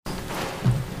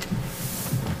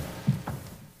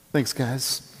Thanks,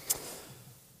 guys.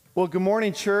 Well, good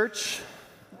morning, church.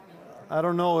 I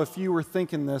don't know if you were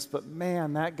thinking this, but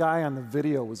man, that guy on the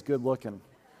video was good looking.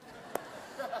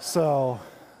 So,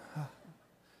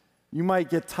 you might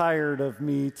get tired of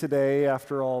me today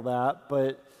after all that,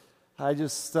 but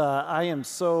I am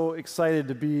so excited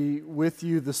to be with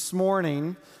you this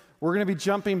morning. We're going to be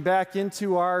jumping back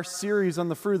into our series on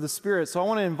the fruit of the Spirit. So I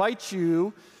want to invite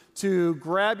you to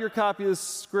grab your copy of the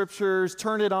scriptures,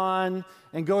 turn it on,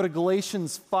 and go to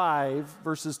Galatians 5,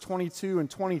 verses 22 and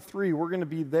 23. We're going to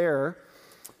be there.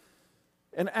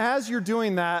 And as you're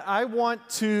doing that, I want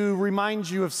to remind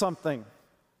you of something.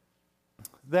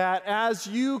 That as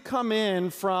you come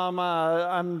in from,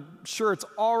 I'm sure it's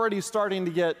already starting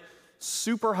to get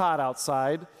super hot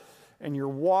outside, and you're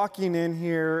walking in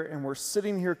here, and we're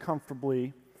sitting here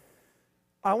comfortably,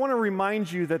 I want to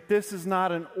remind you that this is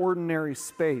not an ordinary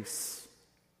space.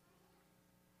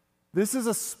 This is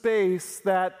a space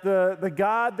that the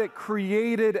God that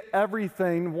created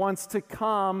everything wants to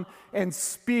come and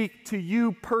speak to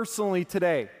you personally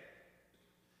today.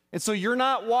 And so you're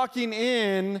not walking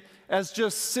in as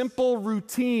just simple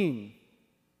routine.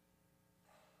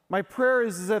 My prayer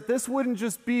is that this wouldn't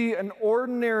just be an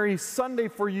ordinary Sunday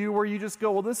for you where you just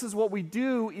go, well, this is what we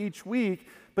do each week,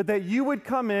 but that you would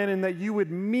come in and that you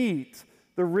would meet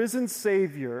the risen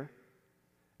Savior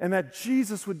and that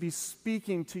Jesus would be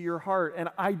speaking to your heart. And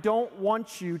I don't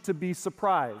want you to be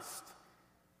surprised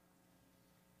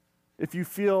if you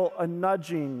feel a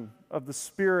nudging of the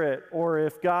Spirit or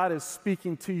if God is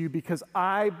speaking to you, because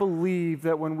I believe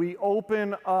that when we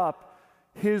open up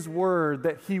His Word,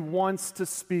 that He wants to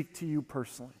speak to you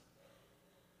personally.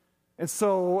 And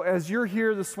so as you're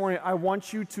here this morning, I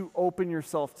want you to open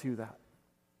yourself to that.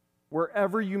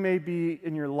 Wherever you may be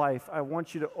in your life, I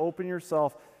want you to open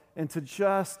yourself and to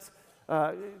just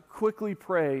quickly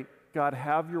pray, God,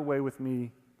 have your way with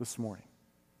me this morning.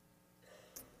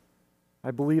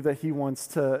 I believe that He wants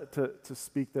to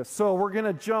speak this. So we're going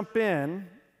to jump in.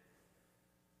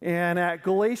 And at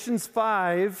Galatians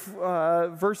 5,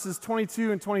 verses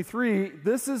 22 and 23,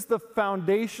 this is the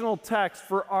foundational text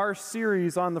for our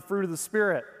series on the fruit of the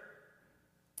Spirit.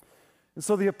 And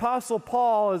so the Apostle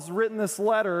Paul has written this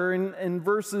letter in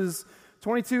verses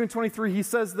 22 and 23. He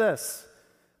says this,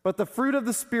 "But the fruit of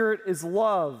the Spirit is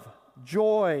love,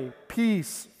 joy,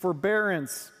 peace,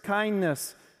 forbearance,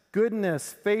 kindness,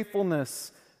 goodness,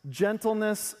 faithfulness,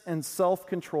 gentleness, and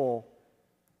self-control.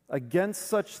 Against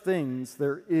such things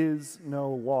there is no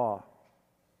law."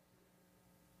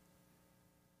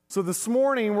 So this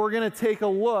morning we're going to take a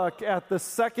look at the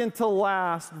second to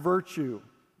last virtue,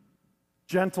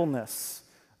 gentleness,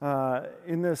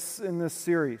 in this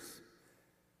series.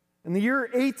 In the year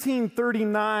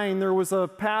 1839, there was a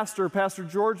pastor, Pastor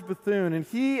George Bethune, and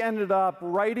he ended up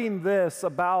writing this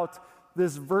about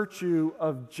this virtue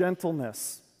of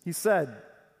gentleness. He said,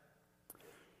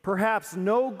 "Perhaps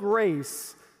no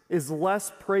grace is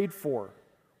less prayed for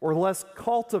or less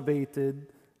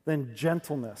cultivated than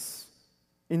gentleness.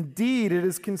 Indeed, it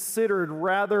is considered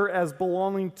rather as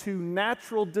belonging to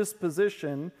natural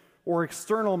disposition or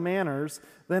external manners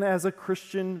than as a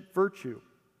Christian virtue.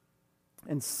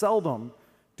 And seldom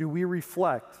do we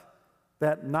reflect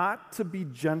that not to be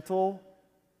gentle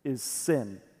is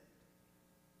sin."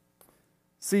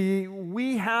 See,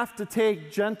 we have to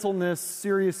take gentleness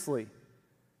seriously.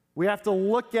 We have to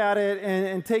look at it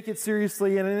and take it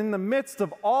seriously. And in the midst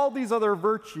of all these other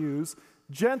virtues,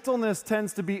 gentleness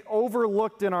tends to be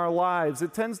overlooked in our lives.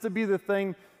 It tends to be the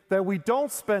thing that we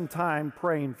don't spend time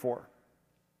praying for,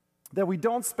 that we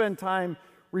don't spend time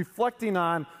reflecting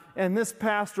on. And this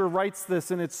pastor writes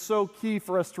this, and it's so key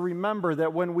for us to remember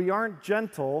that when we aren't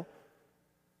gentle,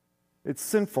 it's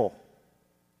sinful.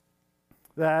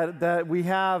 That we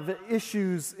have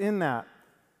issues in that.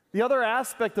 The other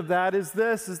aspect of that is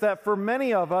this, is that for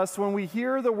many of us, when we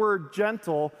hear the word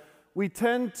gentle, we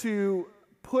tend to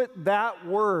put that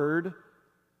word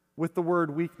with the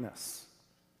word weakness.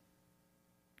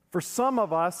 For some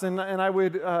of us, and I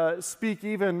would speak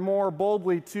even more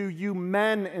boldly to you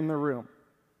men in the room,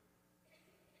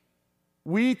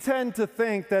 we tend to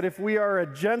think that if we are a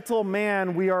gentle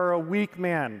man, we are a weak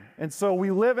man. And so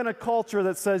we live in a culture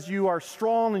that says you are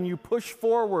strong and you push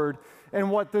forward.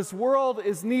 And what this world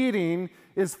is needing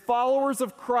is followers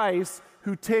of Christ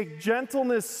who take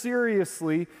gentleness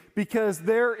seriously, because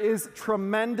there is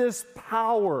tremendous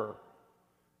power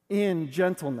in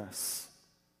gentleness.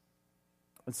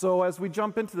 And so as we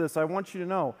jump into this, I want you to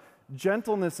know,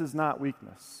 gentleness is not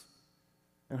weakness.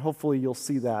 And hopefully you'll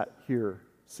see that here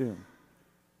soon.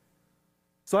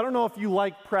 So I don't know if you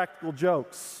like practical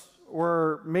jokes,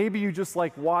 or maybe you just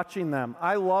like watching them.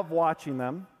 I love watching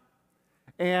them.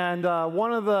 And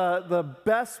one of the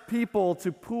best people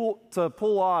to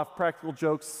pull off practical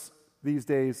jokes these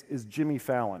days is Jimmy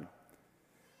Fallon,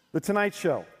 The Tonight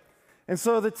Show. And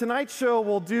so The Tonight Show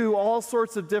will do all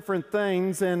sorts of different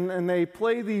things, and they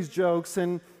play these jokes.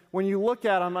 And when you look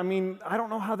at them, I mean, I don't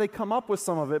know how they come up with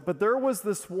some of it, but there was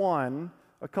this one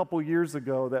a couple years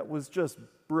ago that was just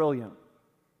brilliant.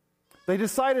 They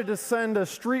decided to send a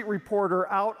street reporter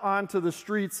out onto the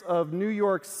streets of New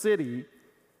York City,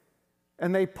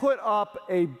 and they put up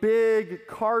a big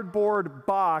cardboard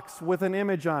box with an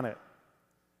image on it.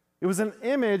 It was an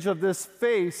image of this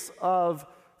face of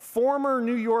former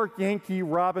New York Yankee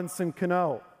Robinson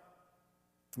Cano.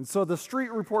 And so the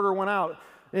street reporter went out.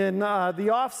 In the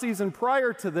offseason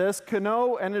prior to this,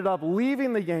 Cano ended up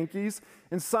leaving the Yankees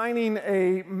and signing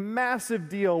a massive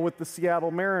deal with the Seattle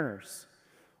Mariners.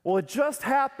 Well, it just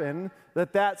happened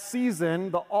that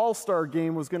season, the All-Star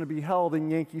game was going to be held in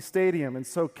Yankee Stadium, and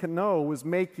so Cano was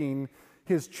making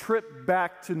his trip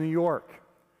back to New York.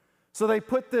 So they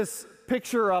put this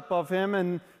picture up of him,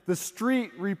 and the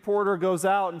street reporter goes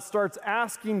out and starts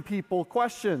asking people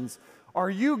questions. Are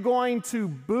you going to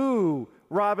boo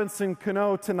Robinson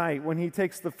Cano tonight when he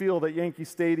takes the field at Yankee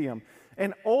Stadium?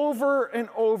 And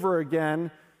over again,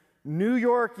 New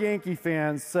York Yankee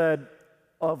fans said,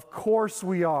 of course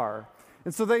we are.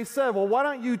 And so they said, well, why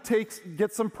don't you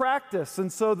get some practice?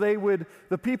 And so the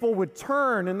people would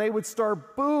turn and they would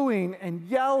start booing and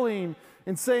yelling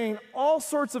and saying all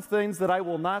sorts of things that I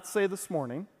will not say this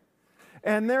morning.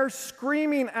 And they're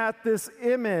screaming at this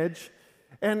image.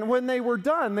 And when they were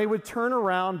done, they would turn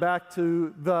around back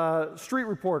to the street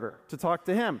reporter to talk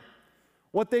to him.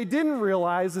 What they didn't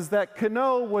realize is that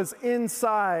Cano was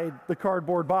inside the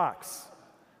cardboard box.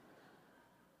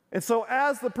 And so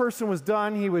as the person was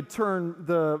done,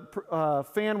 the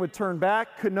fan would turn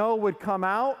back, Cano would come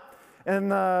out, and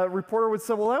the reporter would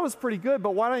say, well, that was pretty good,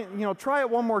 but why don't you try it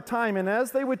one more time? And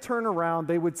as they would turn around,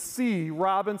 they would see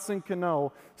Robinson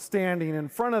Cano standing in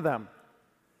front of them.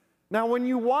 Now, when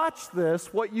you watch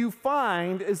this, what you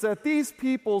find is that these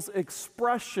people's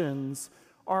expressions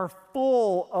are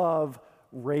full of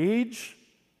rage,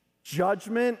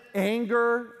 judgment,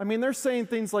 anger. I mean, they're saying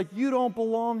things like, you don't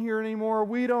belong here anymore,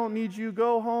 we don't need you,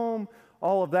 go home,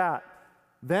 all of that.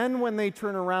 Then when they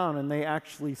turn around and they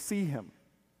actually see him,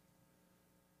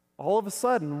 all of a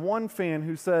sudden, one fan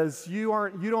who says, you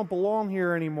don't belong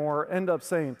here anymore, end up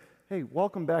saying, hey,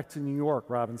 welcome back to New York,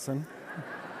 Robinson.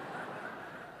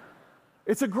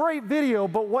 It's a great video,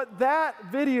 but what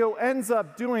that video ends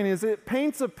up doing is it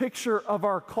paints a picture of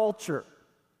our culture.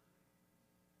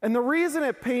 And the reason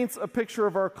it paints a picture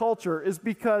of our culture is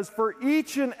because for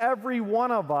each and every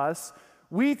one of us,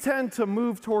 we tend to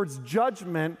move towards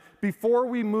judgment before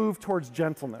we move towards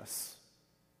gentleness.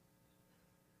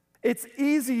 It's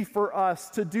easy for us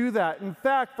to do that. In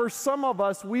fact, for some of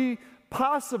us, we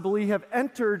possibly have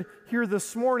entered here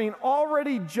this morning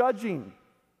already judging.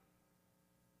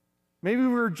 Maybe we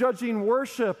were judging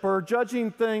worship or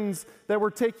judging things that were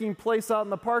taking place out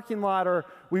in the parking lot, or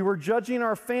we were judging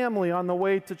our family on the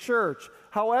way to church.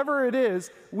 However it is,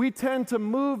 we tend to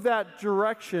move that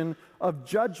direction of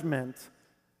judgment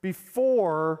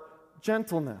before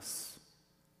gentleness.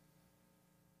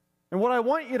 And what I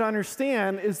want you to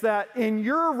understand is that in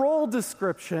your role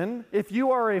description, if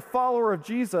you are a follower of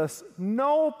Jesus,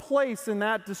 no place in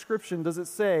that description does it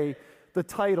say the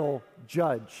title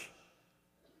judge.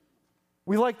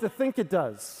 We like to think it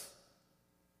does.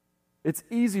 It's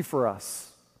easy for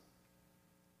us.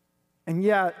 And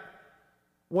yet,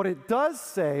 what it does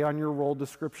say on your role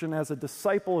description as a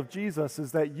disciple of Jesus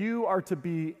is that you are to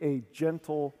be a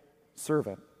gentle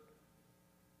servant.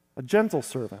 A gentle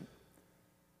servant.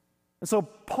 And so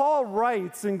Paul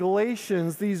writes in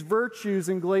Galatians these virtues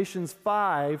in Galatians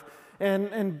 5,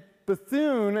 and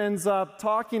Bethune ends up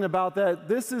talking about that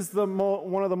this is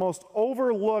one of the most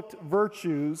overlooked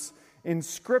virtues in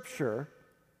Scripture.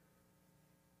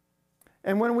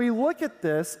 And when we look at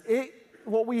this,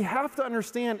 what we have to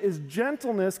understand is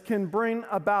gentleness can bring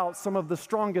about some of the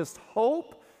strongest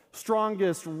hope,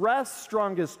 strongest rest,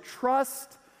 strongest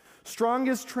trust,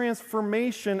 strongest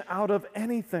transformation out of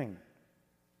anything.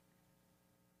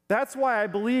 That's why I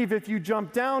believe if you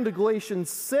jump down to Galatians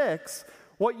 6,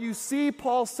 what you see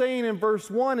Paul saying in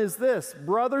verse 1 is this: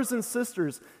 brothers and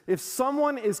sisters, if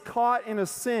someone is caught in a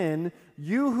sin,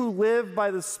 you who live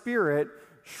by the Spirit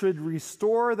should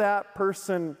restore that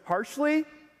person harshly?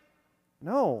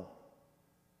 No,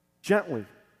 gently.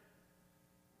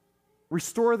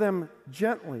 Restore them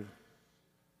gently.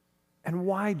 And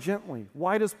why gently?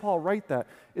 Why does Paul write that?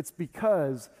 It's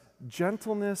because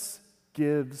gentleness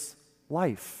gives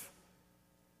life.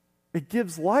 It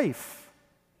gives life.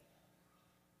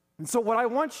 And so what I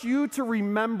want you to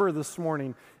remember this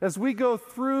morning, as we go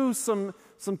through some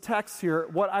texts here,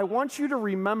 what I want you to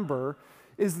remember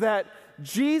is that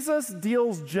Jesus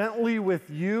deals gently with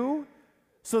you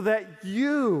so that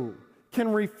you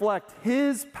can reflect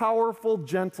his powerful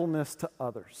gentleness to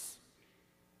others.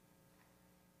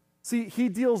 See, he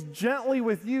deals gently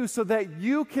with you so that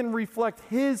you can reflect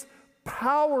his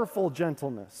powerful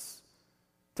gentleness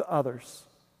to others.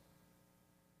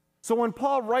 So when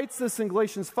Paul writes this in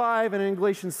Galatians 5 and in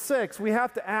Galatians 6, we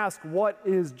have to ask, what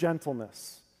is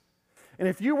gentleness? And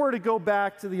if you were to go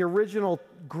back to the original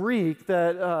Greek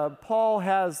that Paul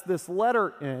has this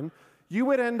letter in, you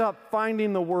would end up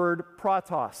finding the word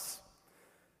pratos.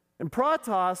 And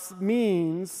pratos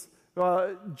means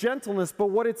gentleness,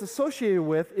 but what it's associated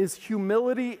with is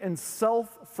humility and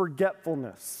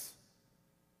self-forgetfulness.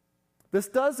 This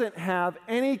doesn't have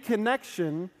any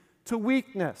connection to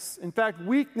weakness. In fact,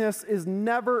 weakness is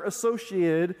never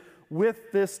associated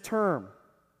with this term.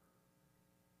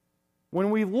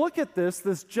 When we look at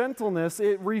this gentleness,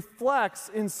 it reflects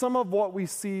in some of what we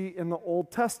see in the Old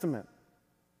Testament.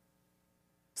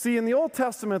 See, in the Old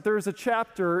Testament, there's a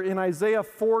chapter in Isaiah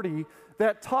 40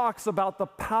 that talks about the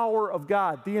power of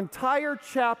God. The entire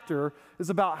chapter is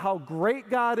about how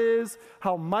great God is,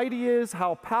 how mighty he is,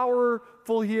 how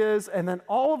powerful he is, and then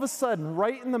all of a sudden,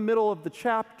 right in the middle of the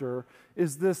chapter,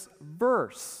 is this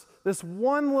verse, this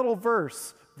one little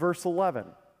verse, verse 11.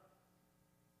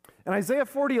 And Isaiah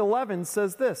 40:11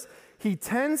 says this, "He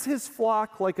tends his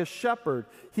flock like a shepherd.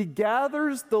 He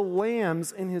gathers the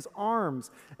lambs in his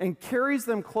arms and carries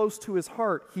them close to his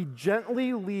heart. He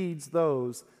gently leads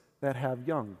those that have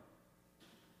young."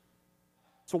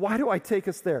 So why do I take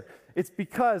us there? It's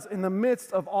because in the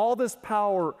midst of all this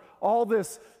power, all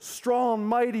this strong,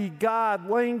 mighty God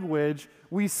language,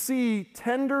 we see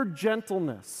tender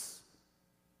gentleness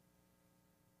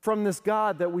from this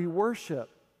God that we worship.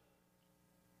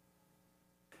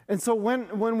 And so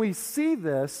when we see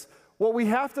this, what we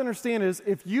have to understand is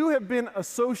if you have been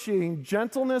associating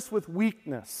gentleness with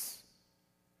weakness,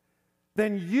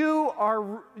 then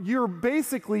you're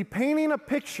basically painting a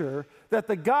picture that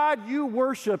the God you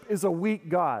worship is a weak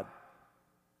God.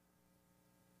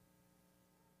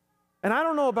 And I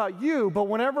don't know about you, but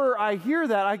whenever I hear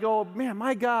that, I go, man,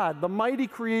 my God, the mighty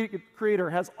creator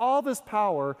has all this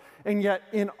power, and yet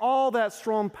in all that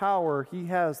strong power, he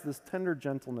has this tender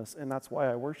gentleness, and that's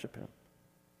why I worship him.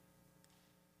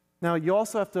 Now, you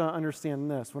also have to understand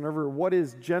this. What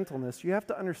is gentleness? You have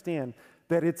to understand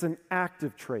that it's an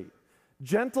active trait.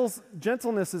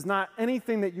 Gentleness is not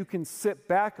anything that you can sit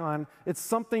back on. It's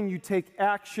something you take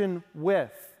action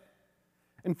with.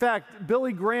 In fact,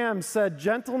 Billy Graham said,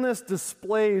 gentleness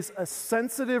displays a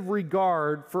sensitive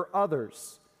regard for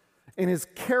others and is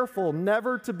careful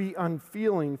never to be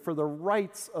unfeeling for the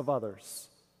rights of others.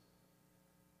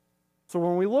 So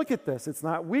when we look at this, it's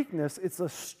not weakness, it's a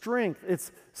strength.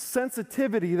 It's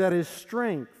sensitivity that is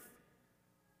strength.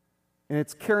 And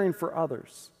it's caring for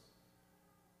others.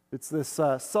 It's this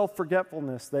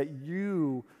self-forgetfulness that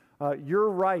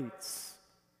your rights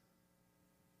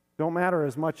don't matter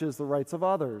as much as the rights of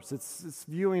others. It's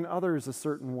viewing others a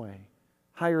certain way,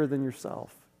 higher than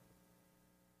yourself.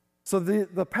 So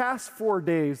the past 4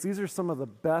 days, these are some of the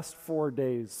best 4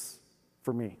 days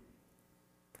for me.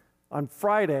 On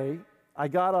Friday, I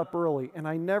got up early, and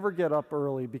I never get up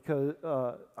early because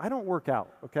I don't work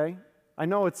out, okay? I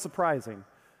know it's surprising,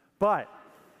 but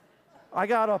I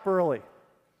got up early.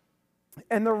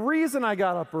 And the reason I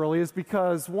got up early is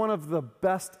because one of the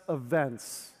best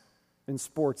events in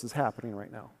sports is happening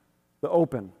right now, the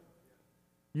Open.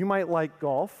 You might like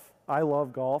golf. I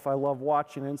love golf. I love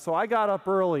watching it. And so I got up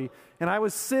early, and I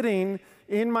was sitting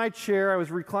in my chair. I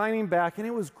was reclining back, and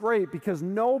it was great because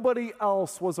nobody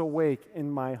else was awake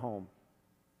in my home.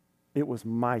 It was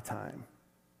my time.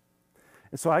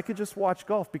 And so I could just watch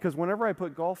golf because whenever I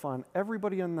put golf on,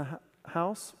 everybody in the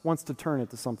house wants to turn it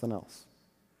to something else.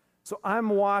 So I'm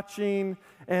watching,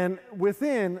 and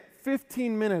within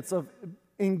 15 minutes of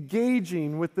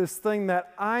engaging with this thing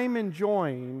that I'm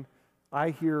enjoying, I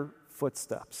hear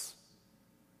footsteps.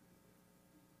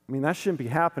 I mean, that shouldn't be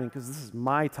happening because this is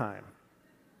my time.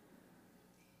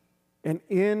 And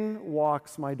in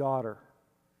walks my daughter.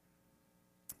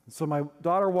 So my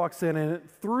daughter walks in, and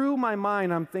through my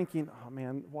mind, I'm thinking, oh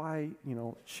man, why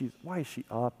is she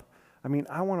up? I mean,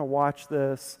 I want to watch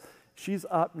this. She's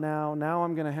up now. Now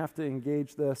I'm going to have to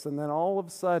engage this. And then all of a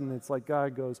sudden, it's like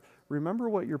God goes, remember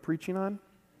what you're preaching on?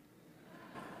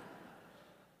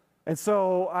 And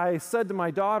so I said to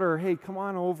my daughter, hey, come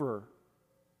on over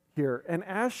here. And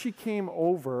as she came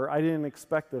over, I didn't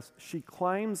expect this, she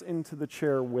climbs into the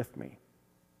chair with me.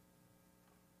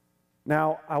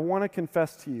 Now, I want to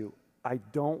confess to you, I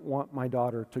don't want my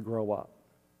daughter to grow up.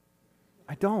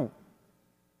 I don't.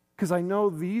 Because I know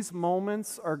these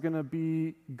moments are going to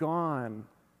be gone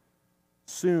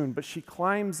soon. But she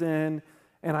climbs in,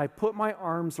 and I put my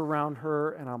arms around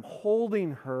her, and I'm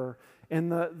holding her,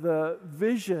 and the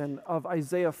vision of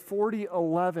Isaiah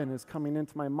 40:11 is coming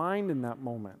into my mind in that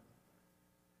moment.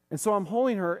 And so I'm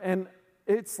holding her, and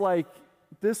it's like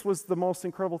this was the most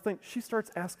incredible thing. She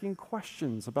starts asking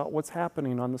questions about what's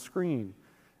happening on the screen,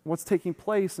 what's taking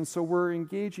place, and so we're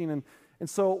engaging. And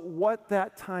so what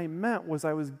that time meant was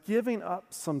I was giving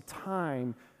up some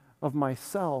time of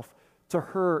myself to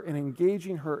her and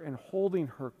engaging her and holding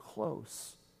her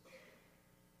close.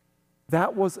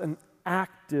 That was an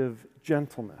active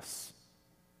gentleness.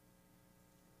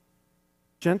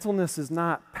 Gentleness is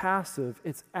not passive,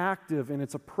 it's active in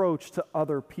its approach to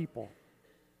other people.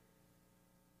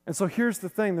 And so here's the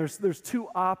thing, there's two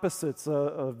opposites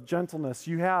of gentleness.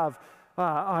 You have,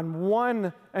 on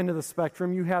one end of the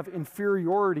spectrum, you have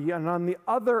inferiority, and on the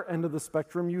other end of the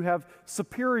spectrum, you have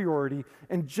superiority.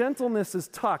 And gentleness is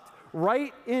tucked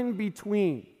right in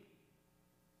between.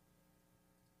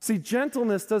 See,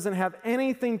 gentleness doesn't have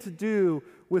anything to do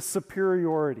with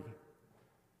superiority,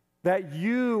 that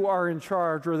you are in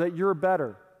charge or that you're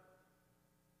better.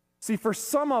 See, for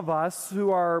some of us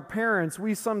who are parents,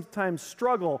 we sometimes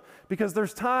struggle because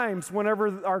there's times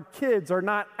whenever our kids are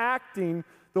not acting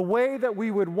the way that we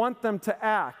would want them to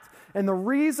act. And the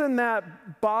reason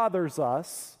that bothers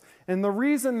us, and the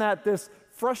reason that this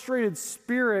frustrated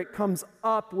spirit comes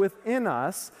up within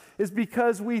us, is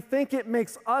because we think it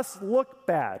makes us look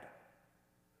bad.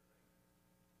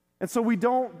 And so we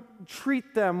don't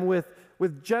treat them with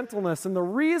gentleness. And the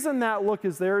reason that look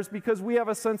is there is because we have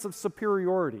a sense of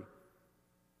superiority.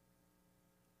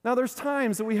 Now, there's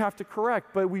times that we have to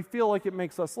correct, but we feel like it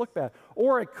makes us look bad.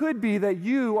 Or it could be that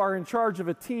you are in charge of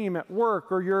a team at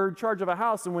work, or you're in charge of a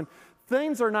house, and when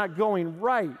things are not going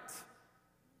right,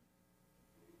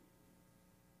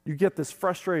 you get this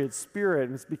frustrated spirit,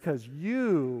 and it's because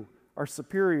you are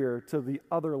superior to the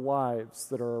other lives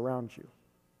that are around you.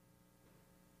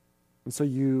 And so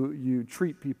you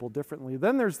treat people differently.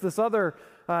 Then there's this other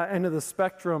end of the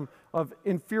spectrum of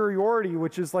inferiority,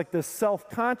 which is like this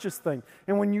self-conscious thing.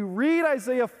 And when you read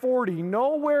Isaiah 40,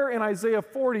 nowhere in Isaiah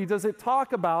 40 does it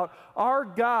talk about our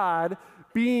God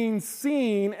being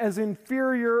seen as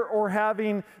inferior or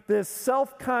having this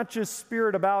self-conscious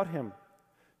spirit about him.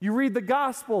 You read the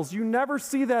Gospels, you never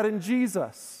see that in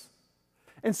Jesus.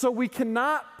 And so we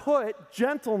cannot put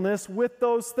gentleness with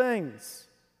those things.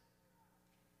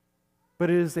 But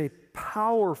it is a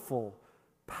powerful,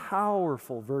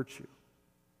 powerful virtue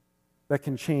that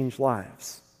can change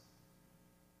lives.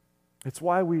 It's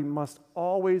why we must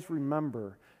always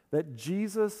remember that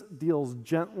Jesus deals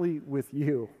gently with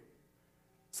you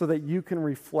so that you can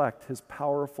reflect his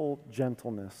powerful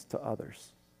gentleness to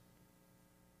others.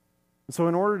 And so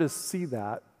in order to see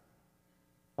that,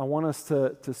 I want us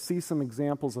to see some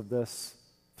examples of this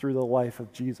through the life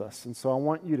of Jesus. And so I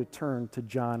want you to turn to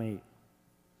John 8.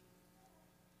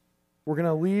 We're going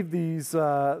to leave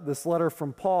this letter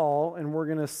from Paul, and we're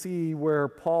going to see where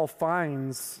Paul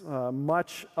finds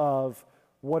much of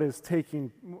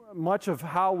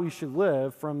how we should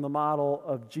live from the model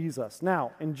of Jesus.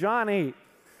 Now, in John 8,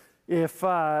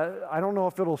 I don't know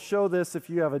if it'll show this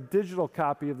if you have a digital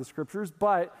copy of the scriptures,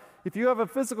 but if you have a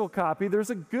physical copy,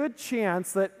 there's a good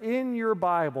chance that in your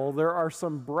Bible there are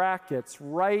some brackets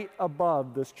right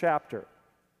above this chapter.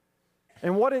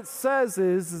 And what it says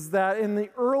is that in the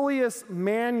earliest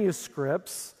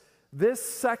manuscripts, this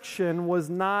section was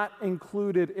not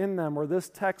included in them, or this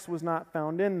text was not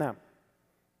found in them.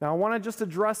 Now, I want to just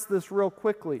address this real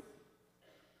quickly.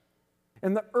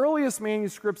 In the earliest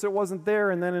manuscripts, it wasn't there,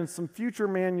 and then in some future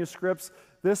manuscripts,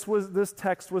 this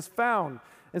text was found.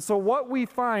 And so what we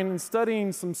find in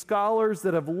studying some scholars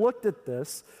that have looked at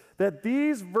this, that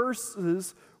these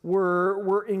verses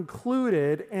were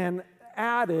included and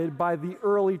added by the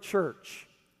early church.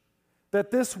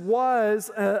 That this was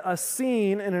a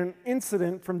scene and an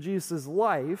incident from Jesus'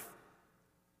 life,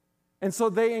 and so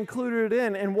they included it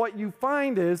in. And what you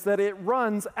find is that it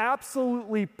runs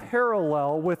absolutely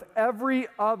parallel with every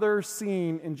other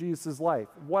scene in Jesus' life.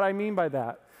 What I mean by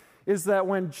that is that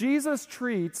when Jesus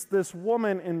treats this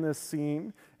woman in this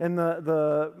scene and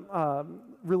the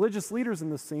religious leaders in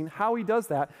this scene, how he does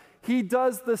that, he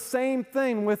does the same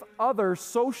thing with other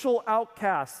social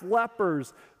outcasts,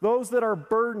 lepers, those that are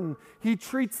burdened. He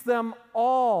treats them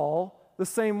all the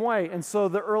same way. And so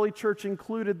the early church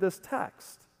included this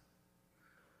text.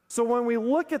 So when we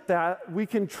look at that, we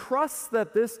can trust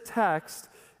that this text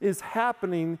is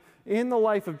happening in the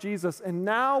life of Jesus, and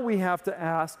now we have to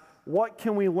ask, what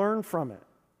can we learn from it?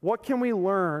 What can we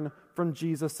learn from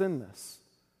Jesus in this?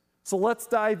 So let's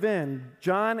dive in.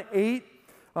 John 8,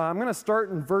 I'm going to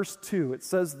start in verse 2. It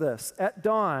says this: "At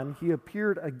dawn, he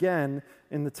appeared again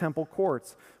in the temple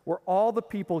courts, where all the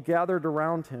people gathered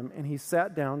around him, and he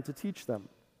sat down to teach them.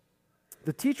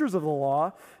 The teachers of the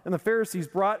law and the Pharisees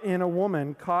brought in a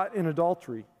woman caught in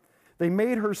adultery. They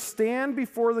made her stand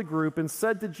before the group and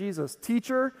said to Jesus,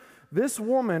 'Teacher, this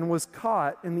woman was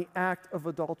caught in the act of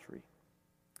adultery.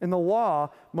 In the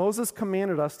law, Moses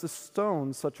commanded us to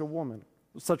stone such women.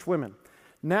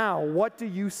 Now, what do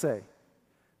you say?'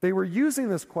 They were using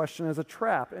this question as a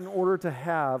trap in order to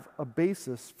have a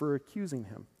basis for accusing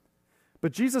him.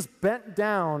 But Jesus bent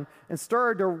down and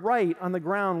started to write on the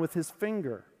ground with his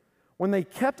finger. When they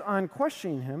kept on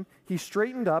questioning him, he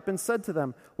straightened up and said to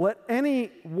them, 'Let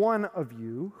any one of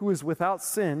you who is without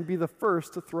sin be the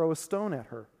first to throw a stone at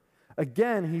her.'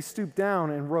 Again, he stooped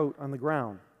down and wrote on the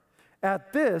ground.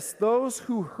 At this, those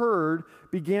who heard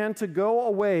began to go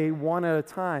away one at a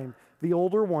time, the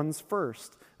older ones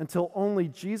first, until only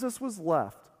Jesus was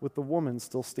left with the woman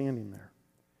still standing there.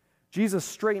 Jesus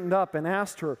straightened up and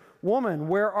asked her, 'Woman,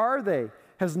 where are they?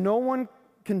 Has no one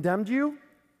condemned you?'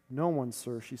 'No one,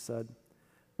 sir,' she said.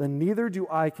 'Then neither do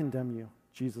I condemn you,'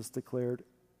 Jesus declared.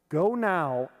 'Go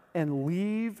now and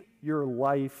leave your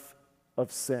life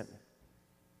of sin.'"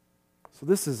 So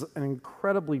this is an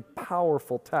incredibly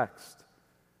powerful text.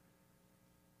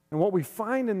 And what we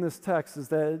find in this text is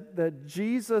that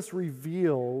Jesus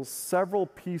reveals several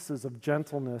pieces of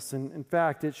gentleness. And in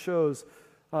fact, it shows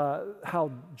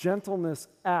how gentleness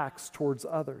acts towards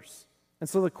others. And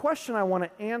so the question I want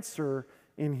to answer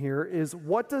in here is,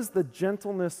 what does the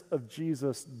gentleness of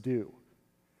Jesus do?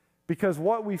 Because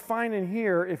what we find in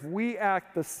here, if we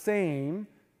act the same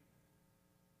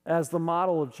as the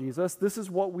model of Jesus, this is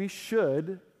what we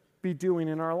should be doing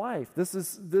in our life.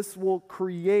 This will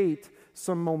create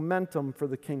some momentum for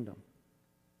the kingdom.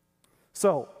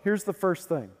 So, here's the first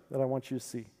thing that I want you to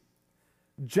see.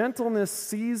 Gentleness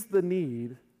sees the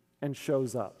need and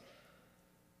shows up.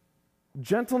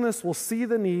 Gentleness will see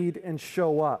the need and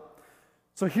show up.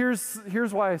 So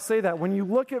here's why I say that. When you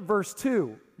look at verse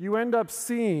 2, you end up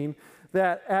seeing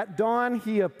that at dawn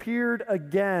he appeared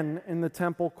again in the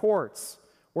temple courts,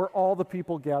 where all the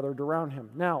people gathered around him.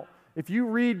 Now, if you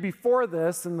read before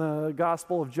this in the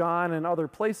Gospel of John and other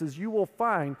places, you will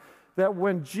find that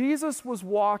when Jesus was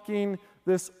walking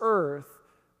this earth,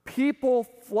 people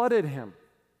flooded him.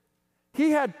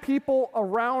 He had people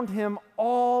around him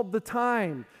all the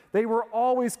time. They were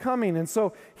always coming. And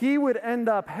so he would end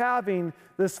up having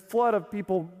this flood of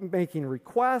people making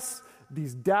requests.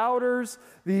 These doubters,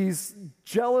 these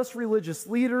jealous religious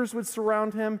leaders would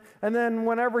surround him. And then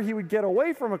whenever he would get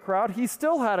away from a crowd, he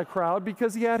still had a crowd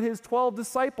because he had his 12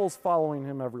 disciples following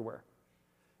him everywhere.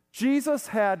 Jesus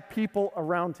had people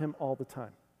around him all the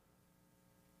time.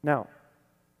 Now,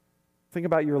 think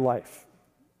about your life.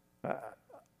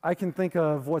 I can think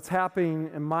of what's happening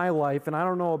in my life, and I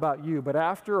don't know about you, but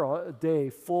after a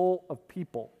day full of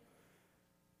people,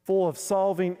 full of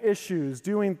solving issues,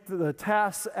 doing the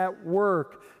tasks at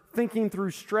work, thinking through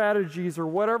strategies, or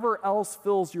whatever else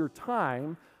fills your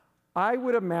time, I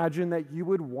would imagine that you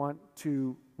would want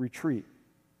to retreat.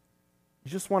 You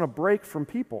just want to break from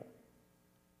people.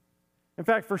 In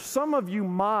fact, for some of you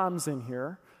moms in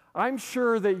here, I'm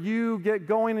sure that you get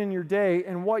going in your day,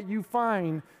 and what you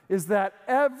find is that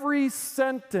every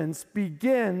sentence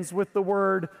begins with the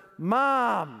word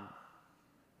mom.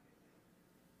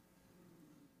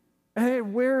 And it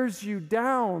wears you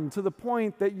down to the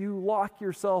point that you lock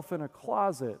yourself in a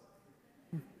closet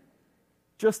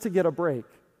just to get a break.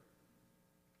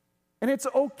 And it's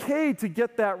okay to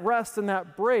get that rest and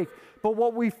that break. But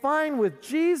what we find with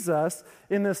Jesus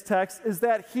in this text is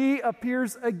that he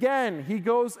appears again. He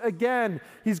goes again.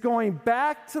 He's going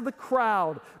back to the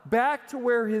crowd, back to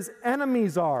where his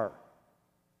enemies are.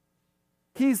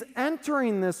 He's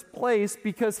entering this place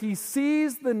because he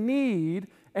sees the need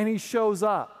and he shows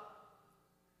up.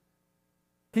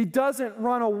 He doesn't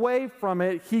run away from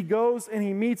it. He goes and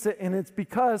he meets it, and it's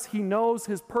because he knows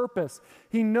his purpose.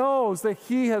 He knows that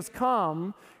he has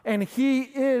come and he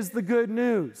is the good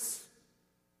news.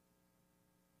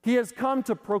 He has come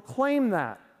to proclaim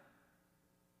that.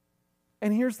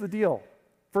 And here's the deal.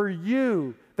 For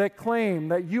you that claim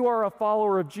that you are a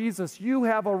follower of Jesus, you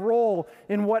have a role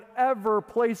in whatever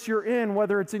place you're in,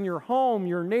 whether it's in your home,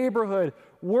 your neighborhood,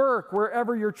 work,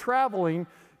 wherever you're traveling.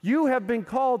 You have been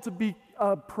called to be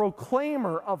a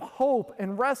proclaimer of hope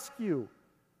and rescue.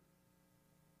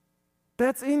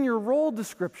 That's in your role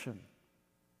description.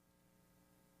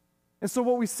 And so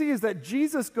what we see is that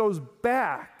Jesus goes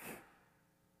back.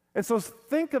 And so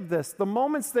think of this. The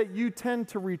moments that you tend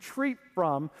to retreat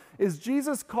from is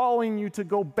Jesus calling you to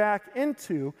go back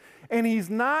into, and he's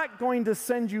not going to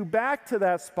send you back to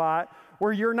that spot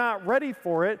where you're not ready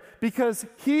for it, because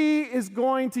he is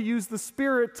going to use the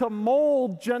Spirit to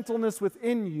mold gentleness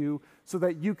within you so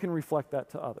that you can reflect that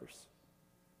to others.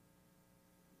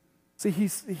 See,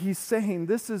 he's saying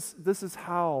this is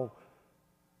how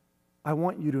I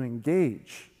want you to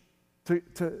engage,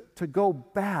 to go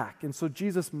back. And so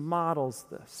Jesus models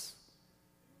this.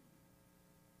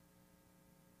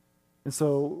 And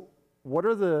so what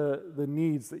are the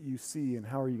needs that you see, and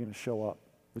how are you going to show up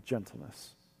with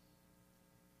gentleness?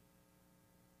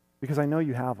 Because I know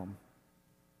you have them.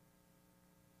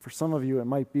 For some of you, it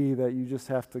might be that you just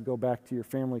have to go back to your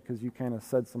family because you kind of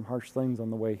said some harsh things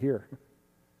on the way here.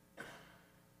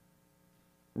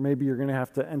 Or maybe you're going to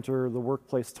have to enter the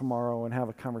workplace tomorrow and have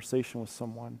a conversation with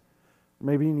someone. Or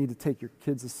maybe you need to take your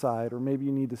kids aside, or maybe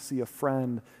you need to see a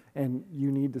friend and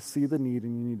you need to see the need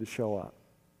and you need to show up.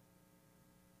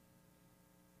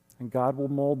 And God will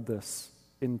mold this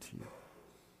into you.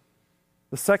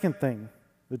 The second thing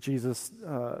that Jesus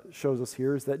shows us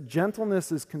here is that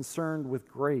gentleness is concerned with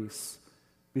grace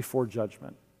before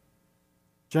judgment.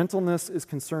 Gentleness is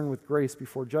concerned with grace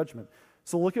before judgment.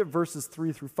 So look at verses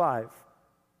 3 through 5.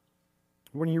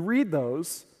 When you read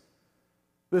those,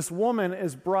 this woman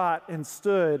is brought and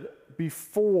stood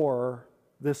before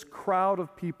this crowd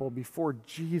of people, before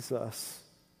Jesus.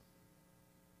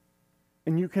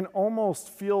 And you can almost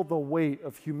feel the weight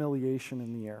of humiliation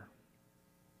in the air.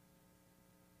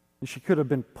 And she could have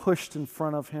been pushed in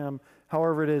front of him,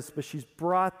 however it is, but she's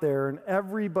brought there, and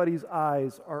everybody's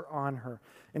eyes are on her.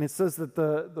 And it says that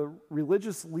the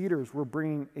religious leaders were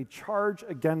bringing a charge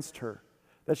against her,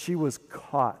 that she was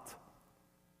caught.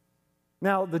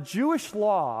 Now, the Jewish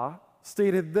law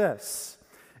stated this.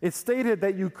 It stated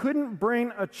that you couldn't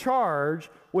bring a charge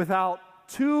without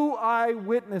 2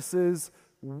 eyewitnesses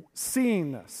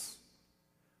seeing this,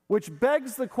 which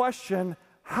begs the question,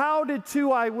 how did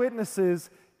 2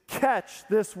 eyewitnesses catch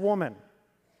this woman?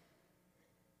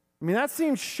 I mean, that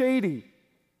seems shady.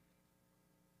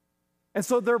 And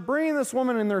so they're bringing this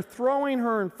woman and they're throwing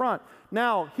her in front.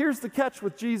 Now, here's the catch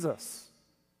with Jesus.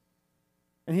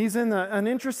 And he's in an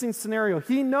interesting scenario.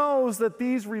 He knows that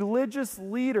these religious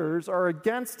leaders are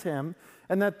against him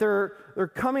and that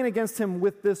they're coming against him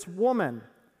with this woman.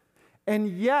 And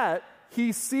yet,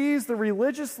 he sees the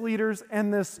religious leaders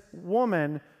and this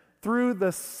woman through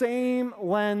the same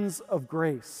lens of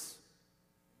grace.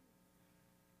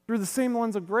 Through the same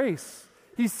lens of grace.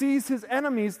 He sees his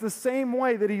enemies the same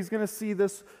way that he's going to see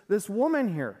this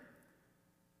woman here.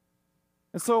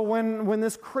 And so when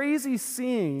this crazy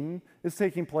scene is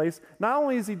taking place, not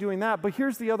only is he doing that, but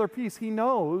here's the other piece. He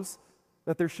knows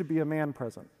that there should be a man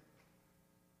present.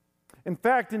 In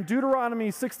fact, in Deuteronomy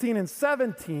 16 and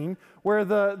 17, where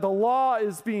the law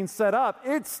is being set up,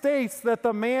 it states that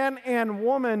the man and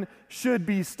woman should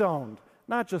be stoned,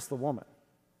 not just the woman.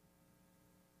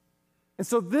 And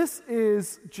so this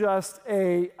is just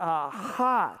a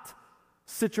hot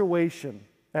situation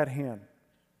at hand.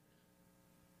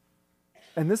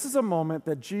 And this is a moment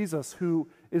that Jesus, who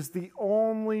is the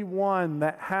only one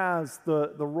that has the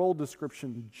role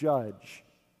description judge,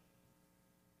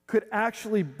 could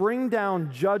actually bring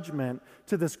down judgment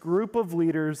to this group of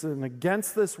leaders and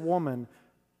against this woman,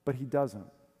 but he doesn't.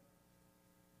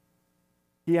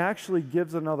 He actually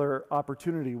gives another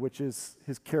opportunity, which is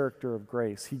his character of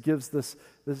grace. He gives this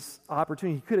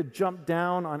opportunity. He could have jumped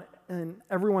down in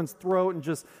everyone's throat and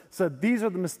just said, these are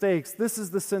the mistakes, this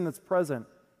is the sin that's present.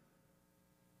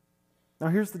 Now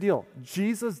here's the deal.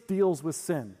 Jesus deals with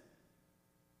sin.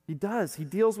 He does. He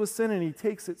deals with sin and he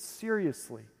takes it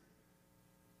seriously.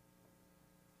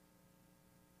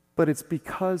 But it's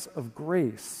because of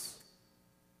grace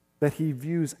that he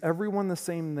views everyone the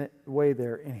same way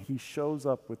there, and he shows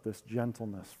up with this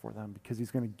gentleness for them because he's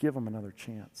going to give them another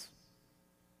chance.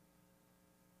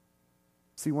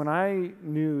 See, when I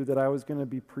knew that I was going to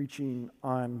be preaching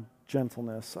on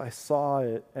gentleness, I saw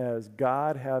it as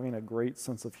God having a great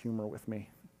sense of humor with me.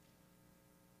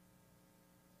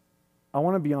 I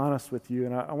want to be honest with you,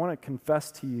 and I want to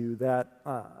confess to you that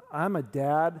I'm a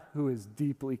dad who is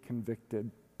deeply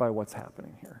convicted by what's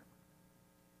happening here.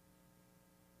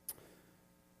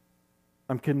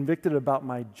 I'm convicted about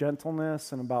my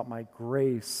gentleness and about my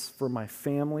grace for my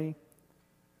family.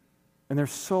 And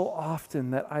there's so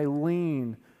often that I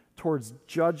lean towards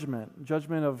judgment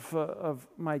of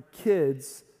my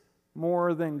kids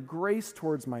more than grace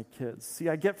towards my kids. See,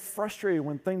 I get frustrated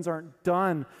when things aren't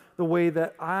done the way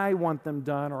that I want them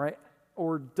done, or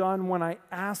or done when I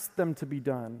ask them to be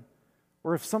done.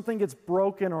 Or if something gets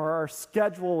broken or our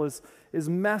schedule is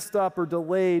messed up or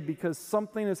delayed because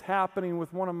something is happening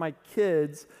with one of my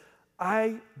kids,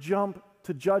 I jump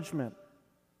to judgment.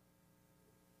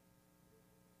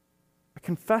 I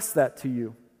confess that to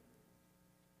you.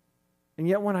 And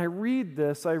yet when I read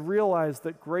this, I realize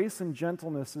that grace and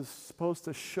gentleness is supposed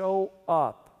to show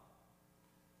up.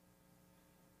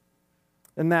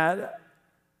 And that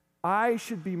I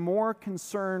should be more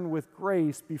concerned with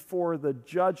grace before the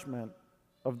judgment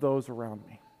of those around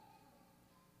me.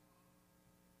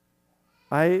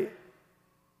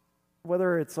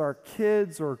 Whether it's our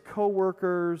kids or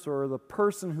coworkers or the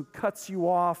person who cuts you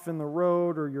off in the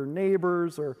road or your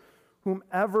neighbors or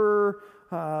whomever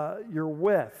you're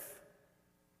with,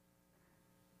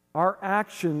 our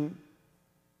action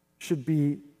should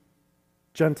be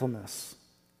gentleness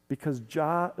because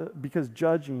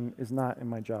judging is not in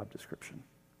my job description.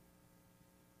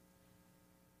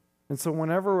 And so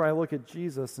whenever I look at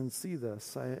Jesus and see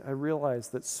this, I realize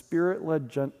that Spirit-led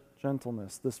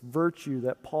gentleness, this virtue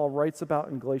that Paul writes about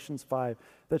in Galatians 5,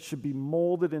 that should be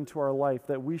molded into our life,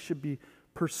 that we should be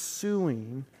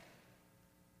pursuing,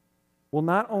 will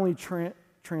not only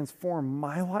transform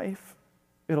my life,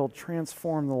 it'll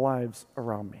transform the lives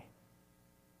around me.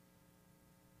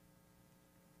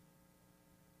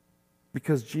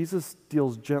 Because Jesus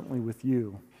deals gently with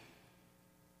you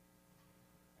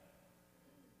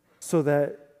so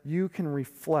that you can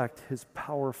reflect his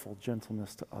powerful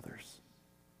gentleness to others.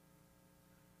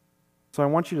 So I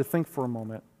want you to think for a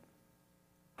moment,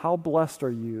 how blessed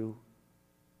are you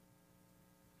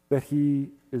that he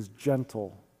is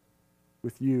gentle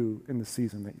with you in the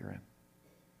season that you're in?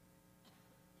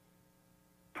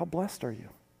 How blessed are you?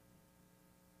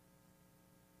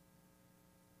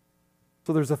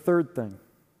 So there's a third thing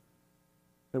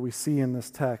that we see in this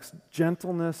text.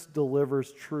 Gentleness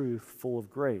delivers truth full of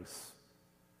grace.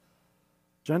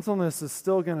 Gentleness is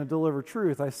still going to deliver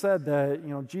truth. I said that,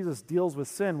 Jesus deals with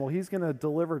sin. Well, he's going to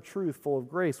deliver truth full of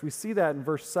grace. We see that in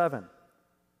verse 7.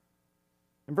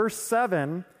 In verse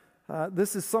 7,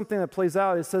 this is something that plays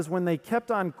out. It says, when they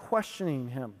kept on questioning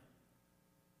him,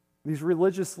 these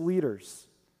religious leaders.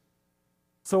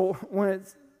 So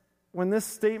when this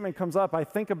statement comes up, I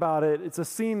think about it. It's a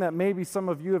scene that maybe some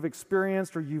of you have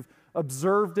experienced or you've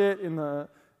observed it in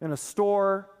a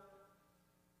store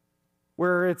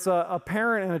where it's a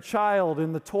parent and a child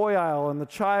in the toy aisle, and the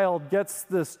child gets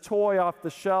this toy off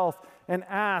the shelf and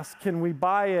asks, can we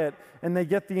buy it? And they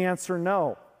get the answer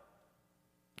no.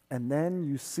 And then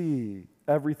you see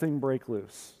everything break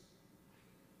loose.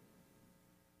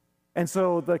 And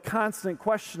so the constant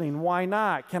questioning, why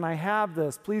not? Can I have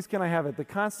this? Please, can I have it? The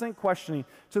constant questioning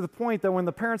to the point that when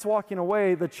the parent's walking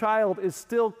away, the child is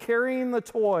still carrying the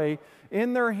toy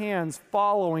in their hands,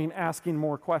 following, asking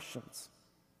more questions.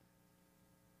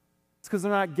 It's because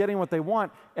they're not getting what they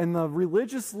want. And the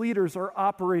religious leaders are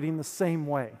operating the same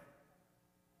way.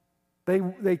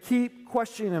 They keep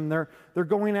questioning him. They're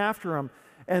going after him.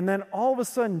 And then all of a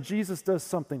sudden, Jesus does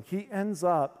something. He ends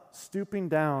up stooping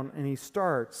down and he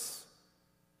starts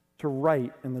to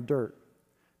write in the dirt.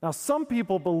 Now, some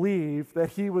people believe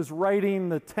that he was writing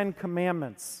the 10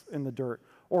 Commandments in the dirt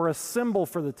or a symbol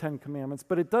for the 10 Commandments,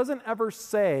 but it doesn't ever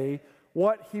say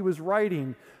what he was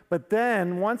writing. But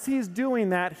then, once he's doing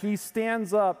that, he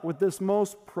stands up with this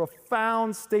most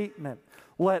profound statement.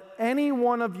 Let any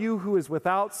one of you who is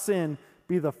without sin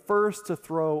be the first to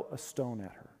throw a stone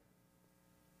at her.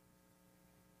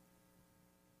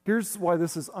 Here's why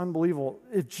this is unbelievable.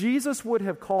 If Jesus would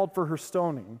have called for her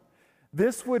stoning,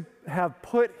 this would have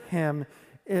put him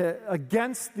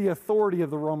against the authority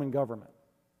of the Roman government.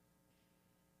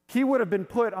 He would have been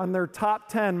put on their top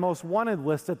 10 most wanted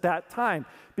list at that time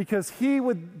because he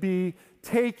would be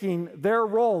taking their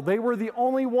role. They were the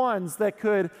only ones that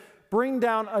could bring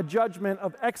down a judgment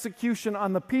of execution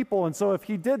on the people. And so if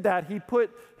he did that, he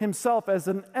put himself as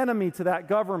an enemy to that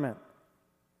government.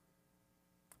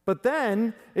 But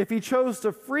then, if he chose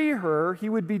to free her, he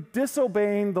would be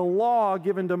disobeying the law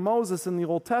given to Moses in the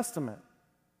Old Testament.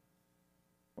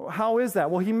 How is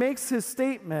that? Well, he makes his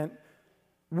statement,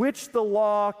 which the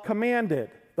law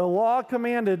commanded. The law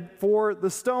commanded for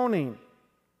the stoning.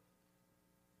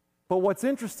 But what's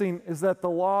interesting is that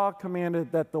the law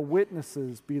commanded that the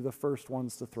witnesses be the first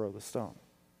ones to throw the stone.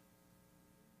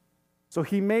 So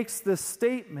he makes this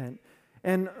statement.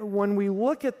 And when we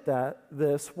look at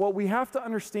this, what we have to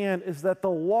understand is that the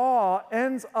law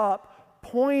ends up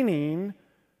pointing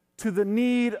to the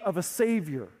need of a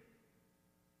Savior.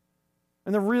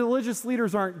 And the religious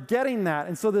leaders aren't getting that.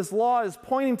 And so this law is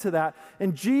pointing to that.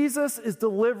 And Jesus is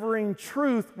delivering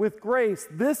truth with grace.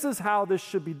 This is how this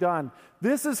should be done.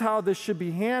 This is how this should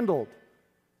be handled.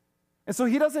 And so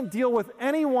he doesn't deal with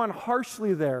anyone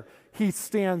harshly there. He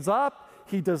stands up.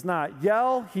 He does not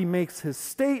yell. He makes his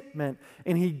statement.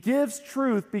 And he gives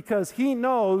truth because he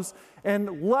knows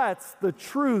and lets the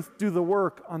truth do the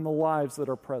work on the lives that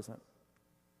are present.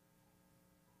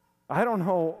 I don't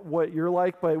know what you're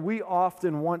like, but we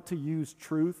often want to use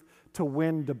truth to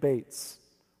win debates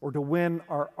or to win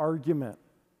our argument.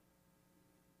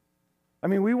 I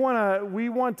mean, we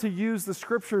want to use the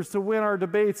scriptures to win our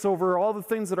debates over all the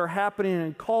things that are happening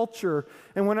in culture.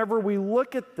 And whenever we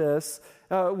look at this,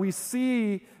 we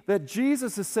see that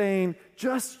Jesus is saying,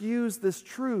 just use this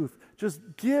truth. Just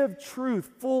give truth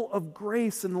full of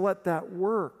grace and let that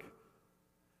work.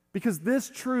 Because this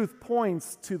truth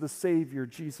points to the Savior,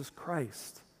 Jesus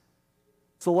Christ.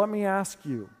 So let me ask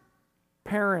you,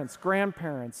 parents,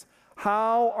 grandparents,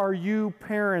 how are you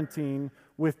parenting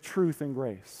with truth and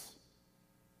grace?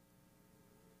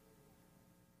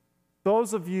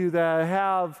 Those of you that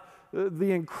have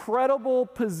the incredible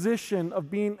position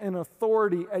of being an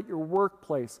authority at your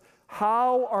workplace,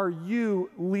 how are you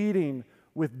leading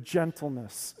with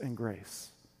gentleness and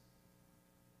grace?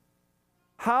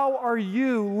 How are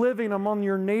you living among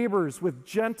your neighbors with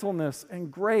gentleness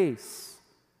and grace?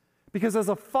 Because as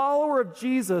a follower of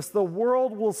Jesus, the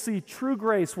world will see true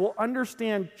grace, will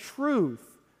understand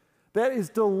truth that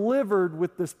is delivered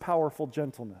with this powerful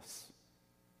gentleness.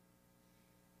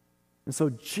 And so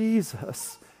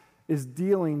Jesus is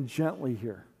dealing gently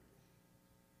here.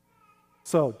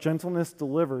 So gentleness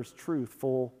delivers truth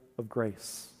full of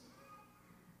grace.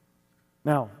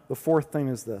 Now, the fourth thing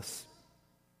is this.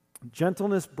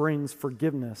 Gentleness brings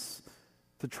forgiveness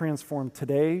to transform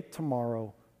today,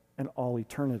 tomorrow, and all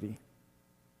eternity.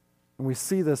 And we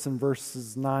see this in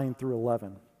verses 9 through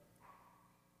 11.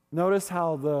 Notice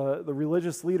how the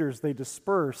religious leaders, they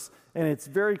disperse, and it's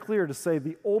very clear to say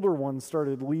the older ones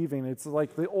started leaving. It's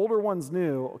like the older ones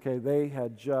knew, okay, they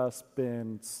had just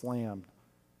been slammed.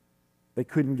 They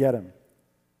couldn't get him.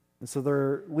 And so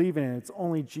they're leaving, and it's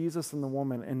only Jesus and the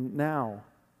woman. And now,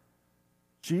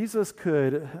 Jesus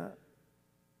could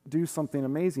do something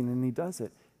amazing, and he does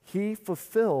it. He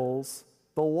fulfills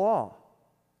the law.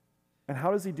 And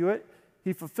how does he do it?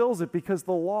 He fulfills it because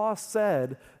the law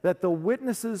said that the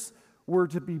witnesses were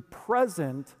to be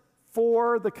present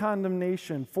for the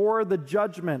condemnation, for the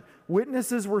judgment.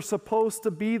 Witnesses were supposed to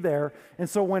be there. And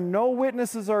so when no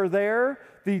witnesses are there,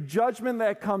 the judgment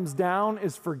that comes down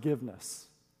is forgiveness.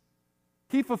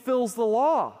 He fulfills the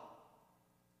law.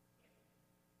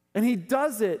 And he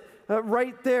does it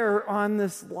right there on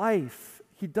this life.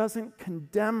 He doesn't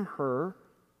condemn her.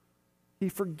 He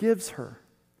forgives her.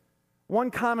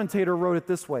 One commentator wrote it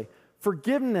this way: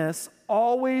 forgiveness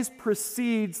always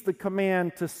precedes the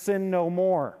command to sin no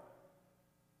more.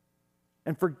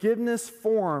 And forgiveness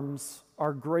forms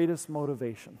our greatest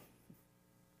motivation.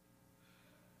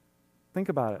 Think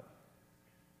about it.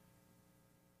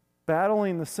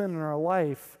 Battling the sin in our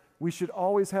life, we should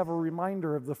always have a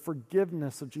reminder of the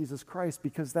forgiveness of Jesus Christ,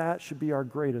 because that should be our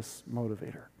greatest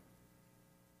motivator.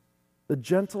 The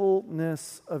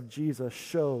gentleness of Jesus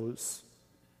shows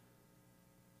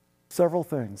several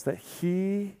things: that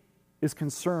he is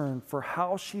concerned for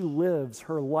how she lives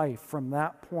her life from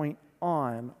that point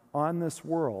on this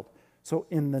world. So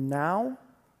in the now,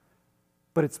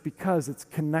 but it's because it's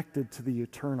connected to the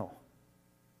eternal.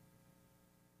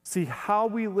 See, how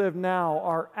we live now,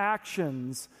 our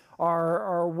actions,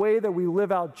 our way that we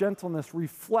live out gentleness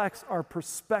reflects our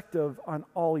perspective on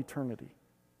all eternity.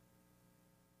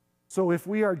 So if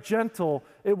we are gentle,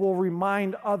 it will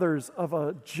remind others of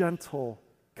a gentle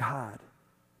God.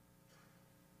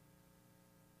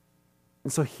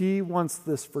 And so he wants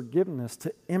this forgiveness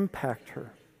to impact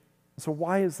her. So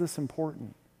why is this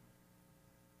important?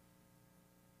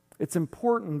 It's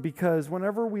important because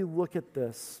whenever we look at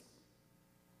this,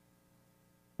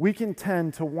 we can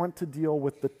tend to want to deal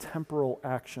with the temporal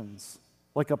actions,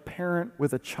 like a parent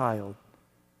with a child.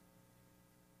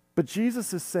 But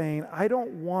Jesus is saying, I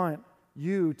don't want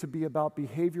you to be about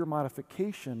behavior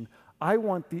modification. I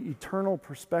want the eternal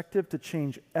perspective to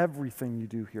change everything you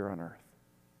do here on earth.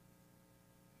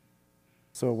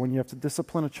 So when you have to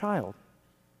discipline a child,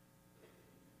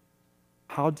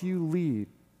 how do you lead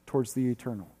towards the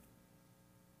eternal?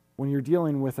 When you're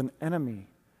dealing with an enemy,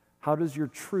 how does your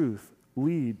truth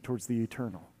lead towards the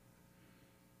eternal?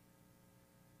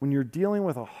 When you're dealing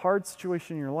with a hard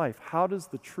situation in your life, how does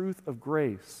the truth of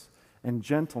grace and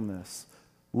gentleness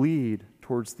lead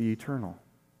towards the eternal?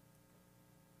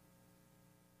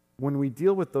 when we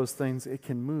deal with those things, it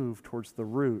can move towards the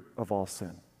root of all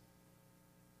sin.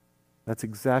 That's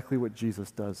exactly what Jesus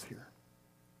does here.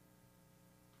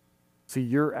 See,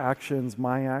 your actions,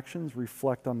 my actions,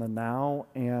 reflect on the now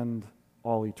and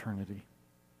all eternity.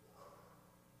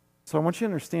 So I want you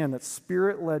to understand that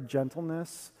Spirit-led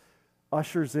gentleness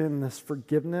ushers in this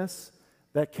forgiveness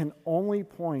that can only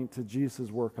point to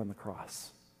Jesus' work on the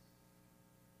cross.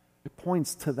 It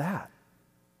points to that.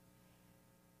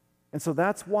 And so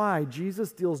that's why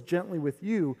Jesus deals gently with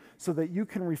you, so that you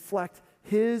can reflect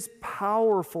his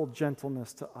powerful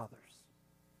gentleness to others.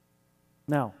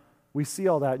 Now, we see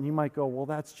all that, and you might go, well,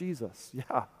 that's Jesus.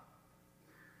 Yeah.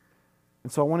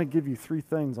 And so I want to give you 3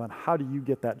 things on how do you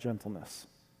get that gentleness.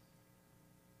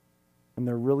 And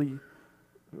they're really,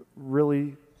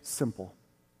 really simple.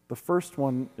 The first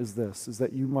one is this, is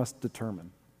that you must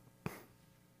determine.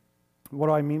 What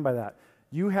do I mean by that?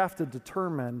 You have to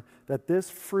determine that this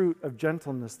fruit of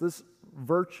gentleness, this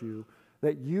virtue,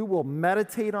 that you will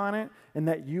meditate on it and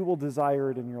that you will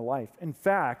desire it in your life. In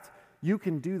fact, you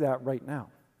can do that right now.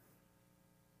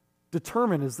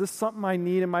 Determine, is this something I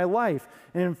need in my life?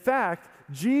 And in fact,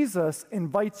 Jesus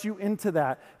invites you into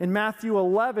that. In Matthew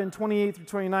 11, 28 through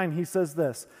 29, he says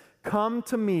this, "Come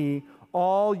to me,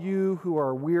 all you who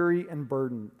are weary and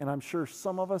burdened." And I'm sure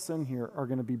some of us in here are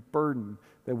going to be burdened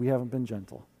that we haven't been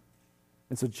gentle.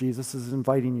 And so Jesus is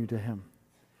inviting you to him.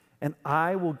 "And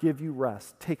I will give you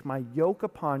rest. Take my yoke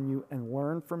upon you and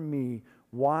learn from me.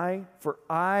 Why? For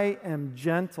I am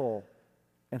gentle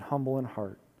and humble in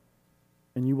heart,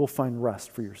 and you will find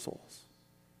rest for your souls."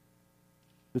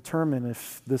 Determine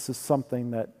if this is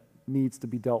something that needs to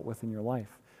be dealt with in your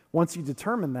life. Once you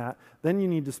determine that, then you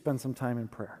need to spend some time in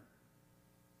prayer.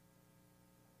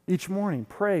 Each morning,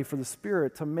 pray for the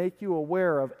Spirit to make you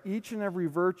aware of each and every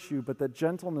virtue, but that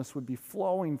gentleness would be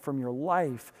flowing from your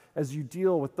life as you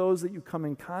deal with those that you come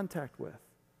in contact with,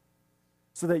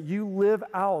 so that you live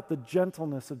out the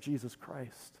gentleness of Jesus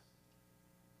Christ.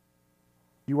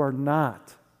 You are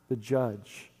not the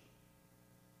judge.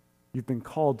 You've been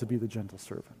called to be the gentle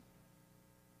servant.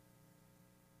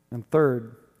 And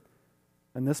third,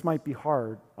 and this might be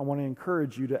hard, I want to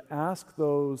encourage you to ask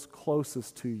those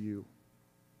closest to you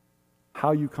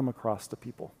how you come across to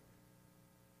people.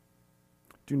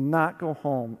 Do not go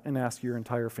home and ask your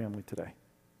entire family today,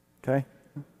 okay?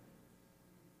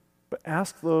 But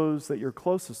ask those that you're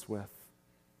closest with,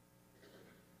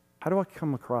 how do I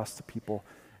come across to people?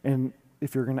 And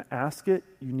if you're going to ask it,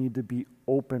 you need to be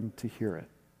open to hear it.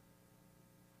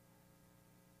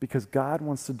 Because God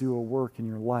wants to do a work in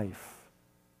your life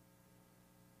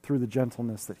through the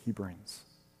gentleness that he brings.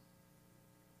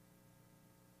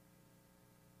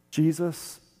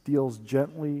 Jesus deals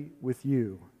gently with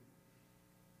you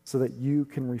so that you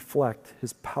can reflect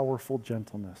his powerful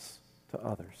gentleness to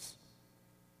others.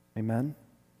 Amen?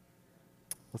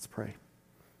 Let's pray.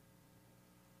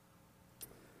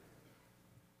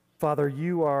 Father,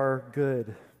 you are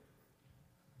good,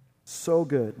 so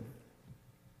good.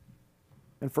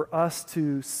 And for us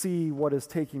to see what is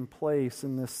taking place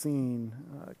in this scene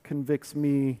convicts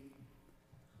me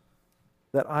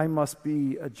that I must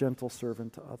be a gentle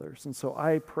servant to others. And so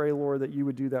I pray, Lord, that you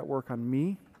would do that work on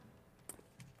me.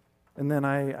 And then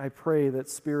I pray that,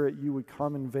 Spirit, you would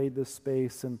come invade this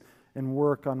space and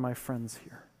work on my friends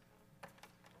here.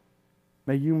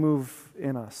 May you move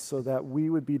in us so that we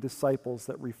would be disciples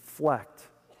that reflect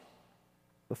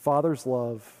the Father's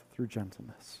love through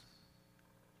gentleness.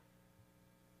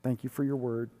 Thank you for your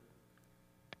word,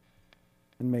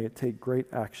 and may it take great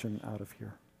action out of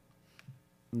here.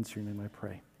 In your name I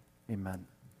pray. Amen.